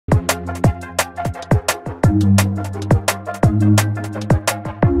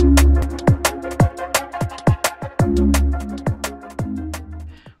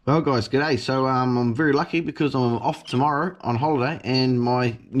Well guys, g'day. So I'm very lucky because I'm off tomorrow on holiday and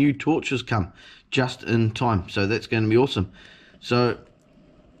my new torches come just in time, so that's going to be awesome. So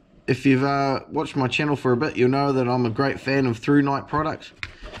if you've watched my channel for a bit, you'll know that I'm a great fan of Thrunite products.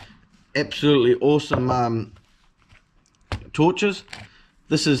 Absolutely awesome torches.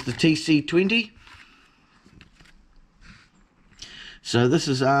 This is the Tc20. So this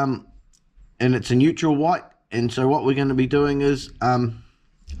is and it's a neutral white, and so what we're going to be doing is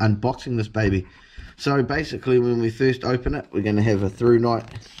unboxing this baby. So basically when we first open it, we're going to have a Thrunite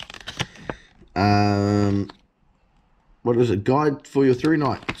what is it, guide for your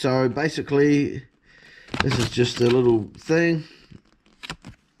Thrunite. So basically this is just a little thing,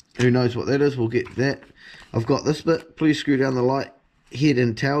 who knows what that is, we'll get that. I've got this bit, please screw down the light head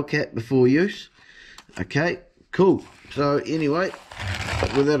and tail cap before use. Okay, cool. So anyway,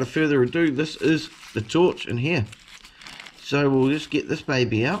 without a further ado, this is the torch in here. So we'll just get this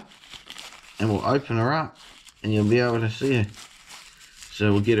baby out and we'll open her up and you'll be able to see her.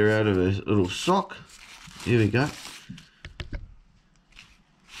 So we'll get her out of her little sock. Here we go.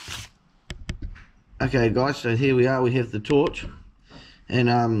 Okay guys, so here we are, we have the torch,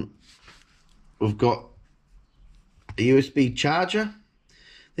 and we've got a USB charger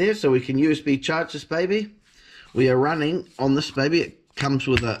there, so we can USB charge this baby. We are running on this baby, it comes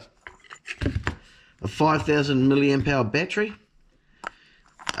with a 5,000 milliamp hour battery,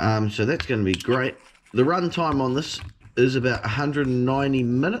 so that's going to be great. The run time on this is about 190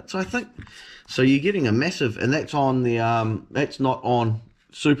 minutes, I think. So you're getting a massive, and that's on the that's not on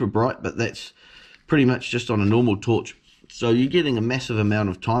super bright, but that's pretty much just on a normal torch. So you're getting a massive amount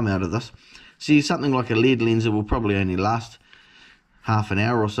of time out of this. See, something like a lead lens, it will probably only last half an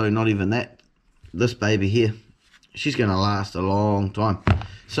hour or so, not even that. This baby here, she's going to last a long time.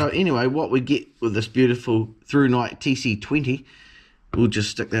 So anyway, what we get with this beautiful Thrunite Tc20, we'll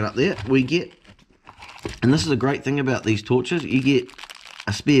just stick that up there, we get, and this is a great thing about these torches, you get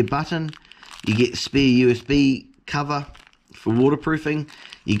a spare button, you get spare USB cover for waterproofing,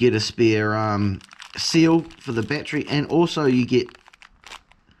 you get a spare seal for the battery, and also you get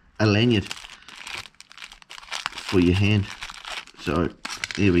a lanyard for your hand. So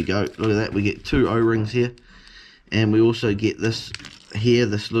there we go, look at that, we get 2 O-rings here, and we also get this here,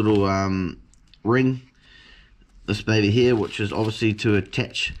 this little ring, this baby here, which is obviously to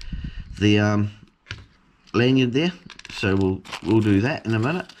attach the lanyard there. So we'll do that in a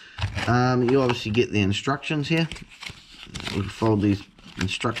minute. You obviously get the instructions here. We'll fold these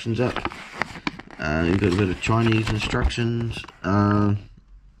instructions up. You've got a bit of Chinese instructions.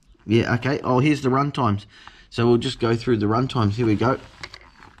 Yeah, okay. Oh, here's the run times. So we'll just go through the run times. Here we go.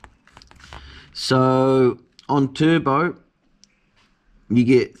 So on turbo, you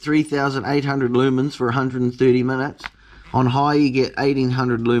get 3,800 lumens for 130 minutes. On high, you get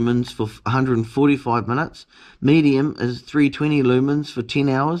 1,800 lumens for 145 minutes. Medium is 320 lumens for 10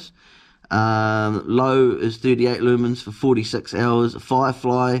 hours. Low is 38 lumens for 46 hours.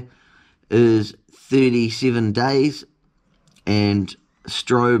 Firefly is 37 days. And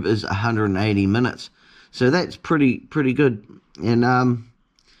strobe is 180 minutes. So that's pretty good. And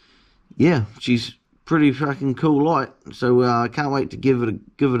yeah, she's pretty fucking cool light. So I can't wait to give it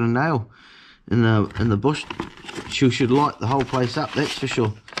a nail in the bush. She should light the whole place up, that's for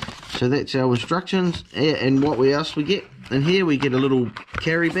sure. So that's our instructions. And what else we get in here, we get a little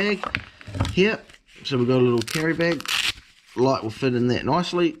carry bag here. So we've got a little carry bag. Light will fit in that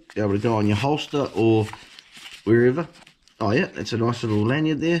nicely, be able to go on your holster or wherever. Oh yeah, that's a nice little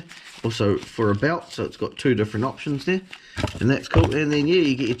lanyard there. Also for a belt, so it's got 2 different options there, and that's cool. And then yeah,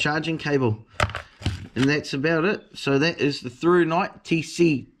 you get your charging cable, and that's about it. So that is the Thrunite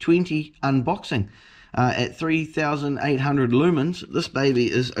Tc20 unboxing at 3,800 lumens. This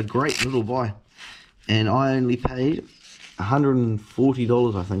baby is a great little buy, and I only paid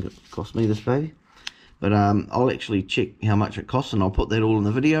 $140, I think it cost me, this baby. But I'll actually check how much it costs, and I'll put that all in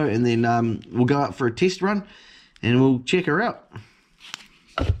the video, and then we'll go out for a test run and we'll check her out.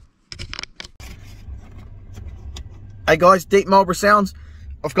 Hey guys, Deep Marlborough Sounds.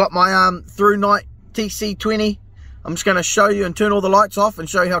 I've got my Thrunite Tc20. I'm just going to show you and turn all the lights off and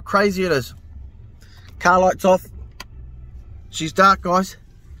show you how crazy it is. Car lights off. She's dark, guys.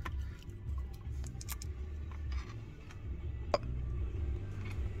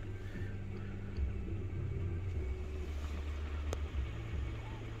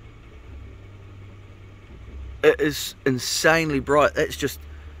 It is insanely bright. That's just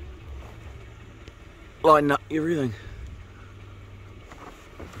lighting up everything.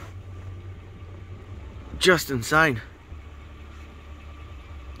 just insane.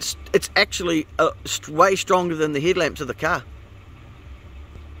 It's actually way stronger than the headlamps of the car.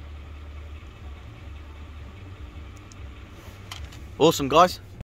 Awesome, guys.